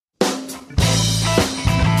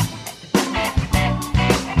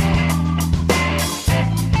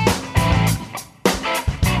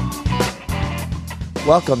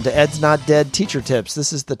Welcome to Ed's Not Dead Teacher Tips.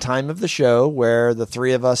 This is the time of the show where the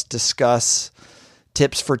three of us discuss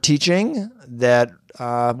tips for teaching that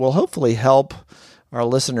will hopefully help our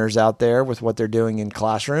listeners out there with what they're doing in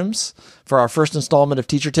classrooms. For our first installment of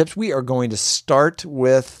Teacher Tips, we are going to start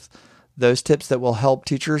with those tips that will help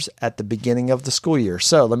teachers at the beginning of the school year.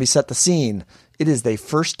 So let me set the scene. It is the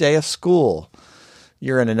first day of school.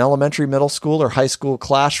 You're in an elementary, middle school, or high school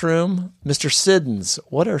classroom. Mr. Siddons,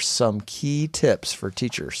 what are some key tips for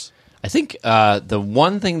teachers? I think the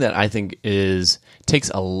one thing that I think takes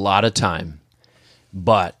a lot of time,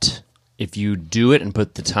 but if you do it and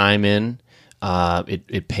put the time in,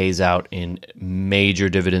 it pays out in major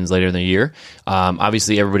dividends later in the year.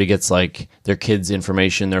 Obviously, everybody gets like their kids'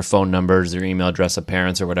 information, their phone numbers, their email address of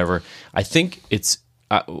parents or whatever. I think it's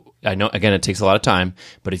I know, again, it takes a lot of time,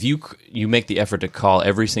 but if you make the effort to call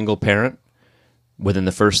every single parent within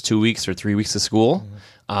the first 2 weeks or 3 weeks of school,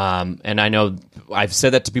 and I know I've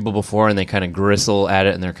said that to people before, and they kind of gristle at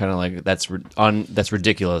it, and they're kind of like, that's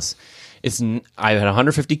ridiculous. I've had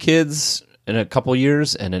 150 kids in a couple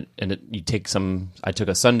years, and you take some. I took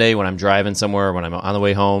a Sunday when I'm driving somewhere, when I'm on the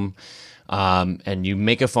way home, and you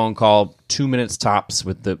make a phone call, 2 minutes tops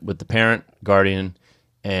with the parent, guardian,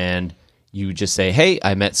 and you just say, hey,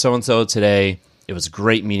 I met so-and-so today. It was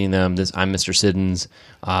great meeting them. I'm Mr. Siddons.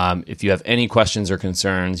 If you have any questions or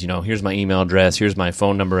concerns, here's my email address. Here's my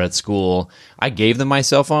phone number at school. I gave them my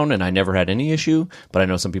cell phone, and I never had any issue, but I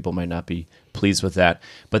know some people might not be pleased with that.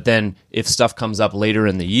 But then if stuff comes up later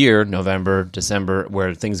in the year, November, December,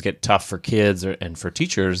 where things get tough for kids and for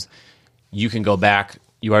teachers, you can go back.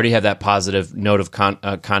 You already have that positive note of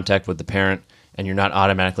contact with the parent, and you're not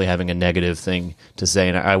automatically having a negative thing to say.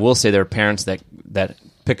 And I will say there are parents that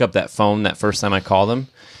pick up that phone that first time I call them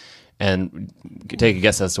and take a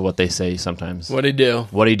guess as to what they say sometimes. What'd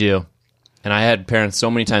he do? And I had parents so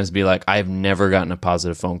many times be like, I've never gotten a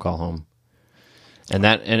positive phone call home. And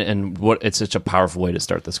it's such a powerful way to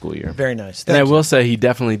start the school year. Very nice. And I will say he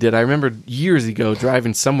definitely did. I remember years ago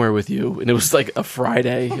driving somewhere with you, and it was like a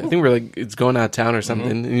Friday. I think we were like, it's going out of town or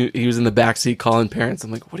something. Mm-hmm. And he was in the backseat calling parents.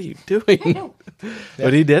 I'm like, what are you doing?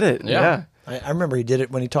 But he did it. Yeah. I remember he did it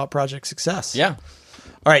when he taught Project Success. Yeah.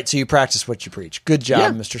 All right, so you practice what you preach. Good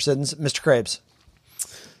job, Mr. Siddons. Mr. Krabs.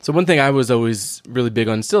 So one thing I was always really big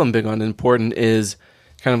on, still am big on, and important is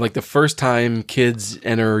kind of like the first time kids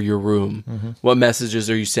enter your room, what messages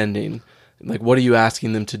are you sending? Like, what are you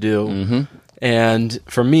asking them to do? Mm-hmm. And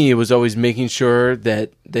for me, it was always making sure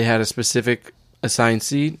that they had a specific assigned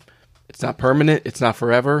seat. It's not permanent. It's not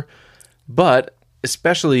forever. But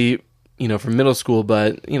especially, for middle school,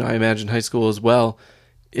 but, I imagine high school as well,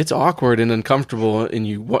 it's awkward and uncomfortable. And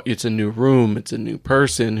it's a new room. It's a new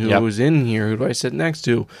person who's in here. Who do I sit next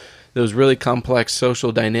to? Those really complex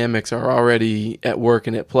social dynamics are already at work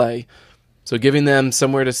and at play. So giving them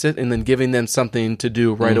somewhere to sit and then giving them something to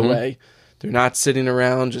do right away. They're not sitting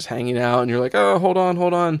around just hanging out and you're like, oh, hold on.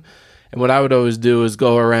 And what I would always do is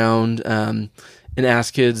go around and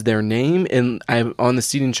ask kids their name. And on the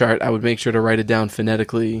seating chart, I would make sure to write it down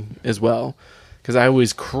phonetically as well. Because I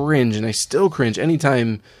always cringe, and I still cringe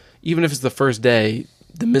anytime, even if it's the first day,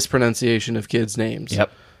 the mispronunciation of kids' names. Yep.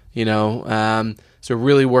 So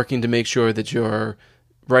really working to make sure that you're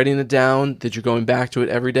writing it down, that you're going back to it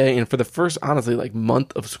every day. And for the first, honestly,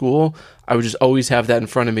 month of school, I would just always have that in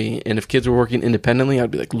front of me. And if kids were working independently,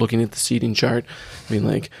 I'd be looking at the seating chart, being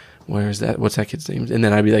like, where is that? What's that kid's name? And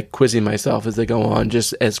then I'd be quizzing myself as they go on,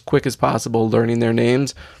 just as quick as possible, learning their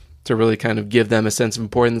names to really kind of give them a sense of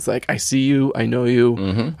importance. Like, I see you, I know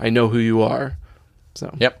you, I know who you are.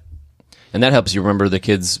 So, yep. And that helps you remember the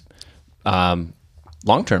kids long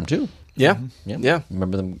term too. Yeah. Mm-hmm. Yeah.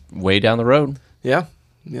 Remember them way down the road. Yeah.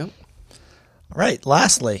 Yeah. All right.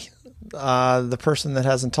 Lastly, the person that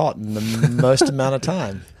hasn't taught in the most amount of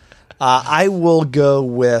time. I will go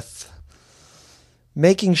with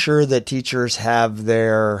making sure that teachers have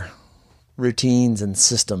their routines and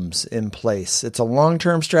systems in place. It's a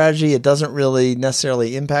long-term strategy. It doesn't really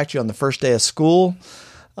necessarily impact you on the first day of school.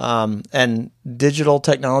 And digital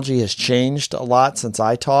technology has changed a lot since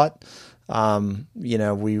I taught.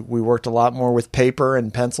 We worked a lot more with paper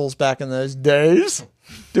and pencils back in those days.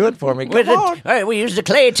 Do it for me. Come on. We used the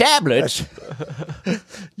clay tablets.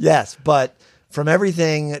 Yes, but from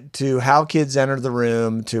everything to how kids enter the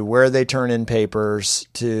room, to where they turn in papers,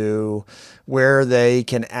 to where they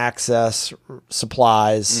can access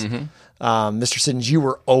supplies. Mr. Siddons, you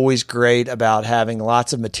were always great about having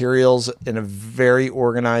lots of materials in a very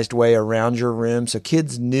organized way around your room, so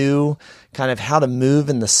kids knew kind of how to move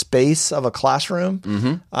in the space of a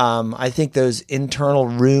classroom. I think those internal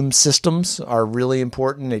room systems are really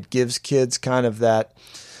important. It gives kids kind of that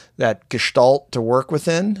that gestalt to work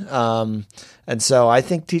within. And so I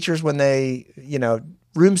think teachers, when they,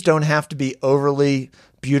 rooms don't have to be overly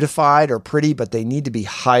beautified or pretty, but they need to be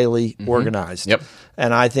highly organized. Yep.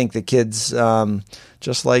 And I think the kids,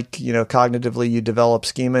 just like, cognitively you develop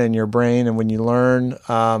schema in your brain, and when you learn,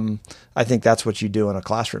 I think that's what you do in a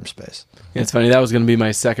classroom space. Yeah, it's funny. That was going to be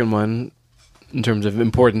my second one in terms of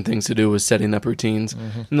important things to do, was setting up routines.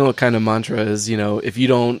 And the kind of mantra is, if you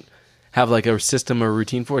don't have like a system or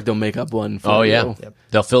routine for it, they'll make up one for you. Yep.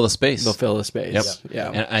 They'll fill the space. They'll fill the space. Yep. Yeah.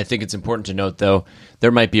 And I think it's important to note, though,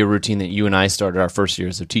 there might be a routine that you and I started our first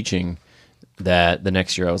years of teaching that the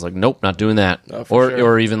next year I was like, nope, not doing that.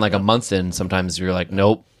 Or even like a month in, sometimes you're like,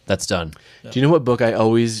 nope, that's done. Do you know what book I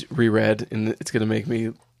always reread? And it's going to make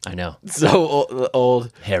me I know. so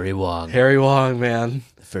old. Harry Wong. Harry Wong, man.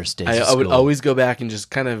 The first days of I would school. always go back and just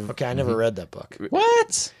kind of... Okay, I never read that book.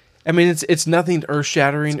 What? I mean, it's nothing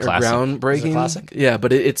earth-shattering or classic. groundbreaking. Is it classic? Yeah,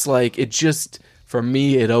 but it's like, it just, for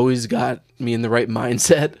me, it always got me in the right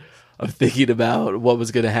mindset of thinking about what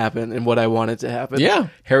was going to happen and what I wanted to happen. Yeah.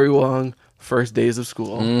 Harry Wong, First Days of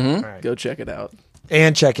School. Mm-hmm. Right. Go check it out.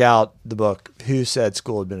 And check out the book, Who Said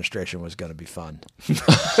School Administration Was Going to Be Fun?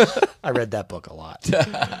 I read that book a lot.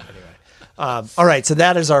 Anyway. All right, so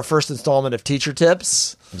that is our first installment of Teacher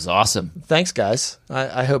Tips. It was awesome. Thanks, guys.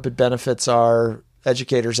 I hope it benefits our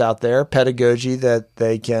educators out there, pedagogy that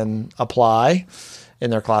they can apply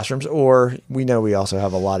in their classrooms. Or we know we also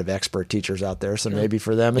have a lot of expert teachers out there, so maybe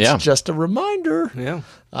for them it's just a reminder. Yeah.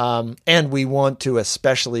 And we want to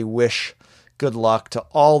especially wish good luck to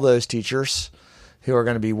all those teachers who are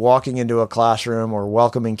going to be walking into a classroom or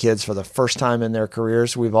welcoming kids for the first time in their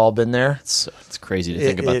careers. We've all been there. It's crazy to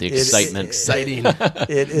think about the excitement. Exciting.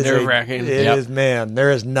 It is Nerve-wracking. It is, man.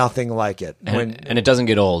 There is nothing like it. And it doesn't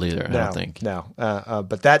get old either, I don't think. No.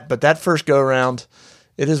 But that first go around,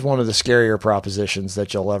 it is one of the scarier propositions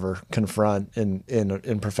that you'll ever confront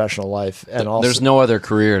in professional life. And also, There's no other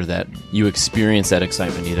career that you experience that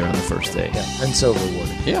excitement either on the first day. and so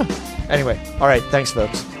rewarding. Yeah. Anyway, all right. Thanks,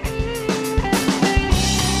 folks.